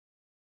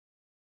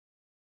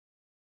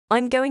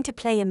I'm going to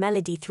play a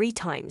melody 3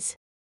 times.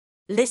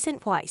 Listen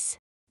twice,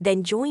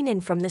 then join in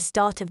from the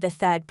start of the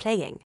third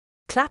playing,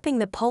 clapping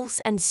the pulse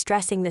and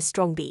stressing the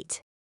strong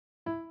beat.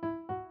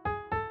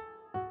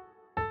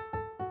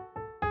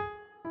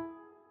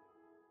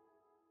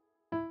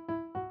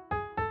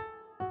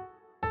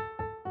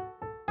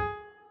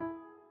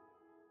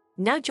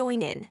 Now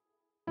join in.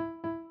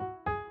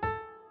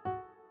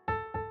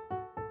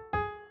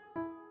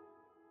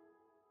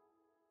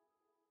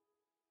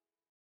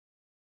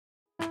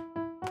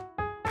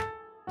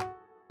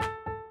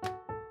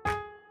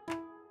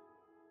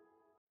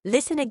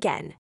 Listen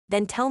again,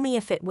 then tell me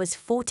if it was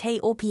forte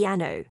or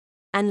piano,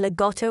 and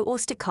legato or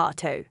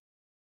staccato.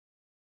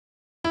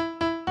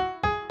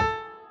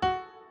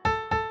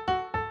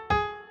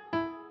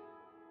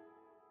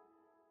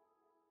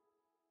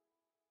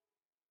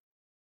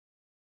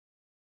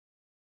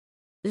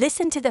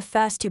 Listen to the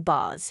first 2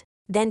 bars,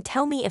 then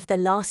tell me if the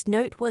last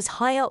note was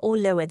higher or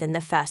lower than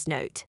the first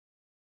note.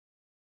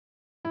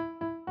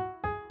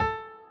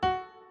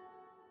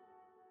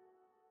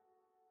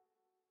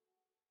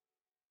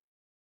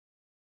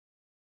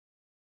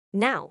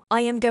 Now,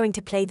 I am going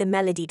to play the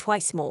melody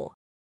twice more.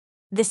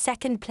 The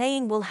second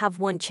playing will have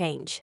 1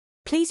 change.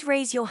 Please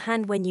raise your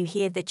hand when you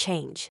hear the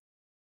change.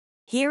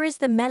 Here is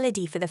the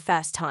melody for the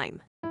first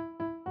time.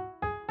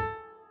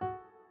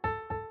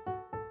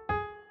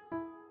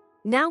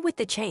 Now with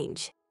the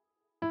change,